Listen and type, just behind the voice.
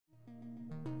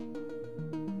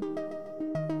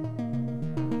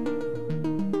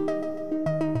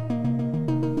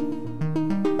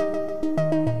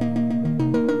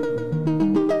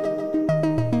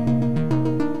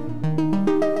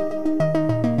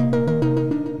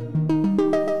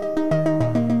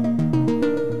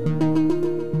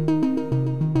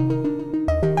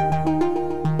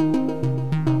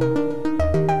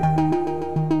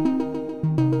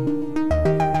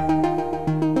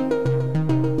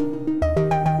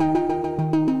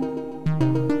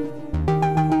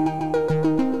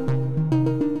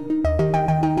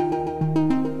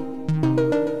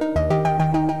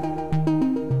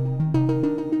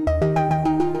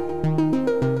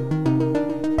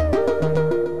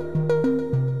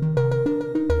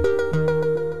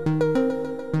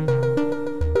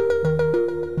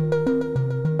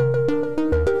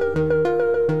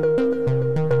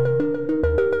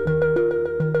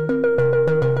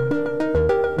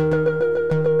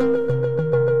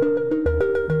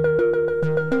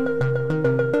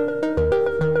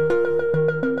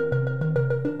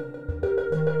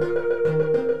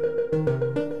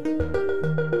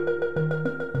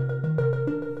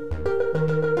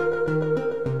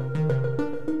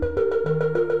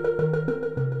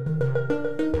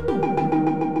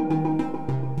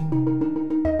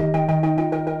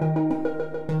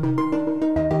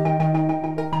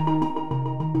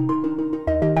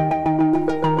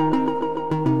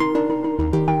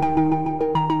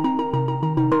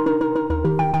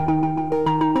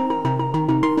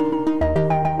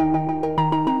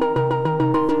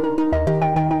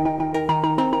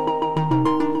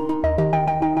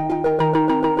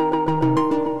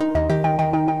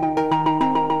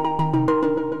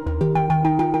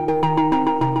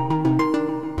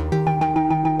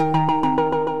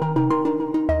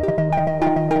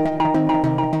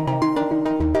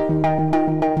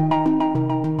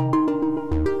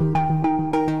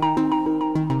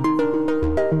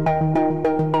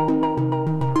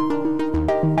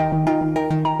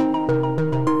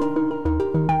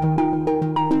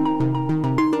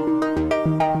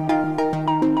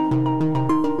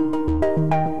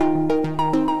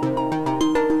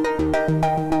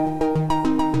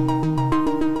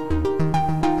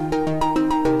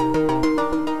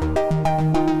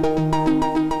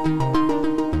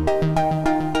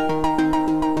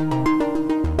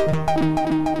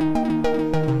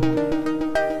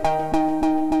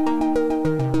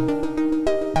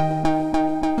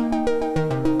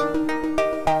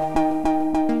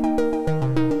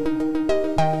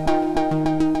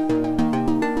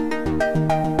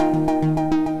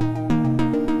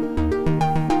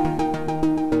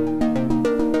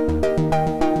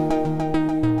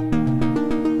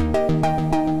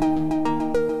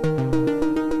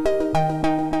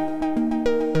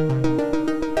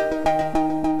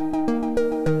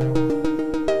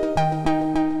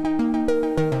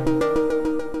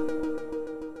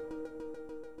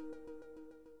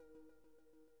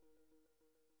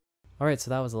Alright, so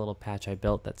that was a little patch I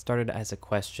built that started as a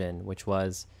question, which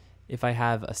was, if I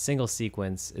have a single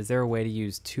sequence, is there a way to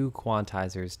use two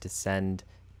quantizers to send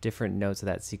different notes of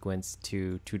that sequence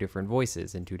to two different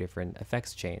voices in two different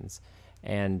effects chains?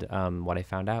 And what I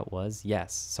found out was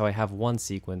yes. So I have one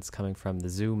sequence coming from the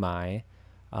Zoom-I,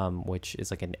 which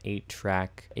is like an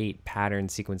 8-track, 8-pattern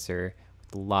sequencer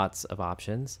with lots of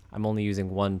options. I'm only using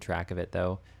one track of it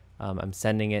though. I'm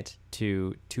sending it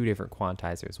to two different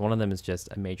quantizers. One of them is just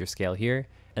a major scale here,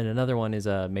 and another one is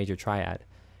a major triad.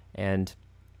 And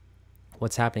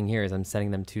what's happening here is I'm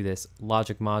sending them to this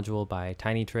logic module by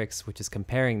Tinytrix, which is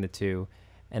comparing the two,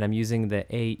 and I'm using the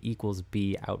A equals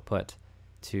B output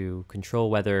to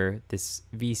control whether this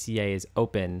VCA is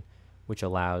open, which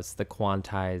allows the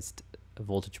quantized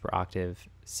voltage per octave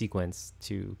sequence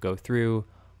to go through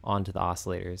onto the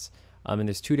oscillators. And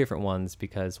there's two different ones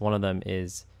because one of them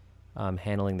is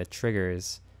handling the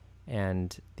triggers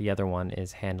and the other one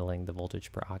is handling the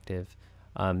voltage per octave.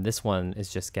 This one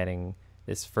is just getting,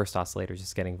 this first oscillator is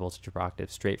just getting voltage per octave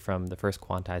straight from the first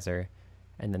quantizer,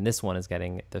 and then this one is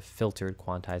getting the filtered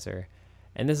quantizer.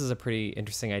 And this is a pretty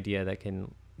interesting idea that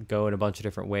can go in a bunch of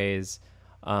different ways.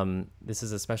 This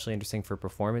is especially interesting for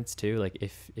performance too. Like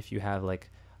if you have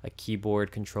like a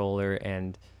keyboard controller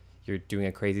and you're doing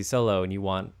a crazy solo and you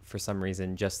want, for some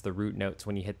reason, just the root notes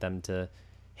when you hit them to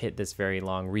hit this very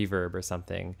long reverb or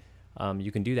something,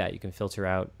 you can do that. You can filter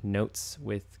out notes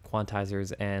with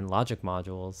quantizers and logic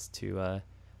modules to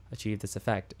achieve this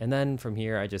effect. And then from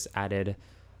here, I just added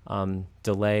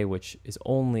delay, which is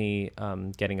only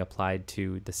getting applied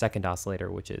to the second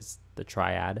oscillator, which is the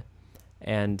triad,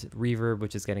 and reverb,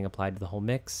 which is getting applied to the whole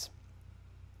mix.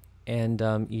 And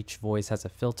each voice has a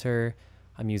filter.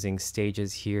 I'm using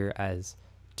stages here as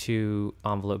two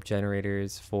envelope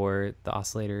generators for the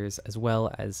oscillators, as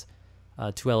well as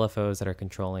two LFOs that are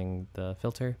controlling the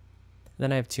filter. And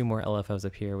then I have two more LFOs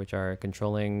up here, which are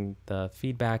controlling the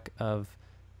feedback of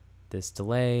this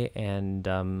delay and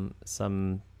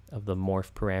some of the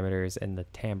morph parameters and the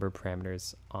timbre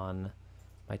parameters on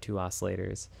my two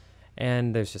oscillators.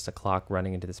 And there's just a clock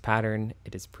running into this pattern.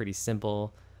 It is pretty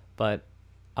simple, but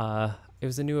it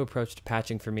was a new approach to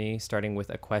patching for me, starting with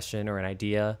a question or an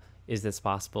idea. Is this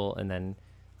possible? And then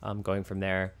going from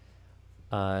there.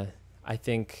 I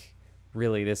think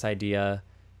really this idea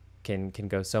can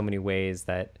go so many ways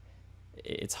that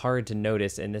it's hard to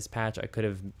notice. In this patch, I could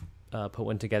have put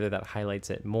one together that highlights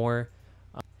it more.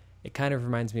 It kind of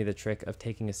reminds me of the trick of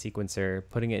taking a sequencer,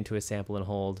 putting it into a sample and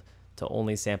hold to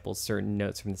only sample certain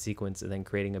notes from the sequence and then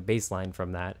creating a baseline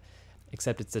from that,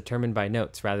 except it's determined by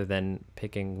notes rather than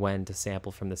picking when to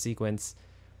sample from the sequence,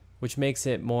 which makes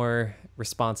it more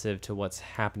responsive to what's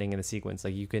happening in the sequence.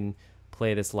 Like you can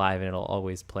play this live and it'll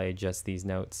always play just these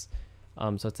notes.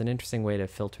 So it's an interesting way to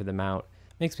filter them out.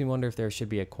 Makes me wonder if there should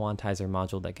be a quantizer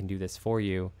module that can do this for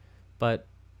you, but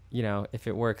you know, if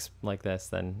it works like this,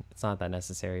 then it's not that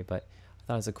necessary, but I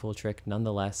thought it was a cool trick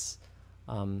nonetheless.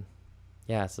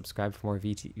 Yeah, subscribe for more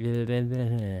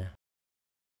VT.